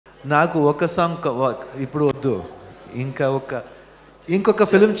నాకు ఒక సాంగ్ ఇప్పుడు వద్దు, ఇంకొక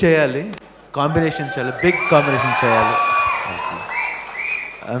ఫిలిం చేయాలి, కాంబినేషన్ చేయాలి, బిగ్ కాంబినేషన్ చేయాలి.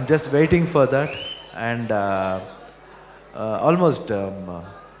 I'm just waiting for that. And almost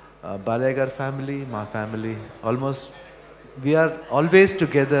Balayya గారి ఫ్యామిలీ, మా family, almost we are always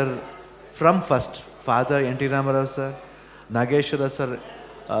together from first. Father NT Ramarao sir, Nageswara sir,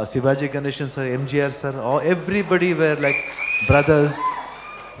 Shivaji Ganeshan sir, MGR sir, everybody were like brothers.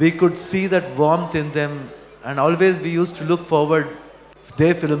 We could see that warmth in them, and always we used to look forward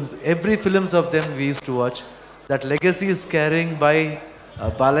their films. Every films of them we used to watch. That legacy is carrying by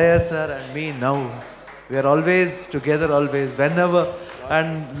Balayya sir and me now. We are always together, always, whenever,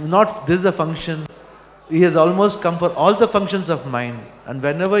 and not this is a function. He has almost come for all the functions of mine, and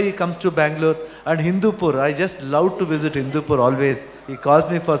whenever he comes to Bangalore and Hindupur, I just love to visit Hindupur always. He calls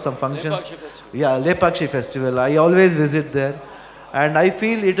me for some functions. Yeah, Lepakshi festival. I always visit there, and I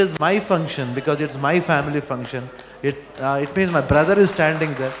feel it is my function because it's my family function. It means my brother is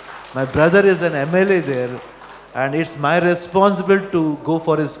standing there. My brother is an MLA there, and it's my responsibility to go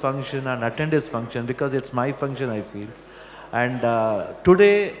for his function and attend his function because it's my function, I feel. And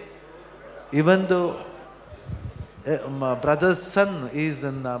today, even though my brother's son is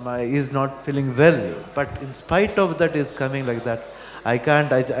not feeling well, but in spite of that is coming like that.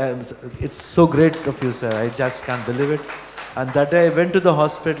 It's so great of you, sir. I just can't believe it. And that day I went to the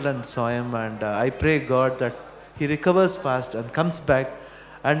hospital and saw him, and I pray God that he recovers fast and comes back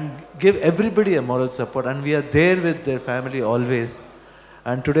and give everybody a moral support. And we are there with their family always.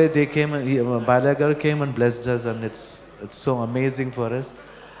 And today they came, and Balayya came and blessed us, and it's so amazing for us.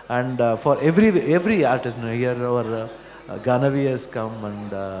 And for every artist, here our Ganavi has come, and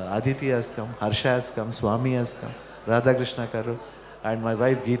Aditi has come, Harsha has come, Swami has come, Radha Krishna Karu, and my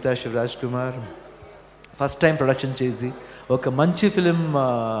wife Geetha Siva Rajkumar. First time production chesi oka manchi film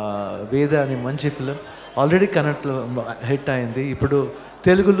Vedha ani manchi film already Kannada hit ayindi. Ippudu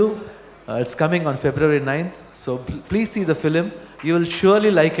Telugu it's coming on February 9th. So please see the film. You will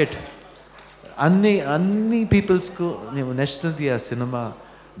surely like it. Anni peoples ku నచ్చుతుంది ఆ cinema,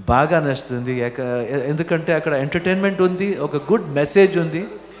 బాగా నచ్చుతుంది. ఎందుకంటే అక్కడ entertainment ఉంది, ఒక good message ఉంది.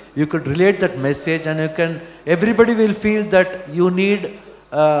 You could relate that message, and everybody will feel that you need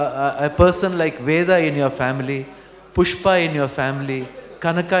a person like Vedha in your family, Pushpa in your family,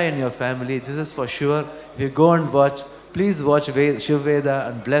 Kanaka in your family. This is for sure. If you go and watch, please watch Shiva Veda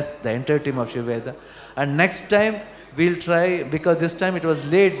and bless the entire team of Shiva Veda. And next time we'll try, because this time it was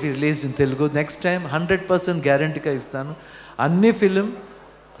late, we released in Telugu. Next time 100% guarantee ka istanu. Anni film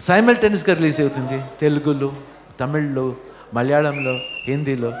సైమల్టేనియస్గా release అవుతుంది, తెలుగులో, తమిళ్లో, మలయాళంలో,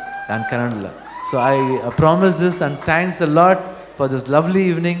 హిందీలో and కన్నడలో. So I promise this and thanks a lot for this lovely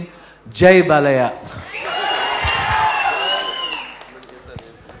evening. జై Balayya.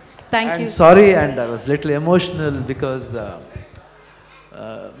 Thank you. Sorry, and I was little emotional because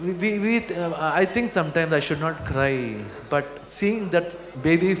I think sometimes I should not cry, but seeing that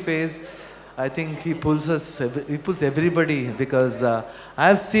baby face, I think he pulls everybody, because I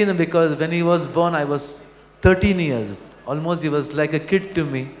have seen him, because when he was born I was 13 years, almost he was like a kid to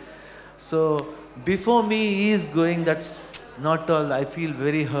me. So before me he is going, that's not all. I feel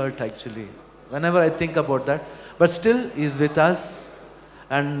very hurt actually whenever I think about that, but still he is with us,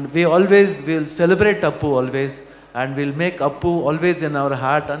 and we will celebrate Appu always, and we'll make Appu always in our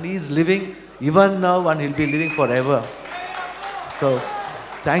heart, and he is living even now, and he'll be living forever. So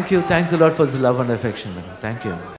thank you. Thanks a lot for this love and affection. Thank you.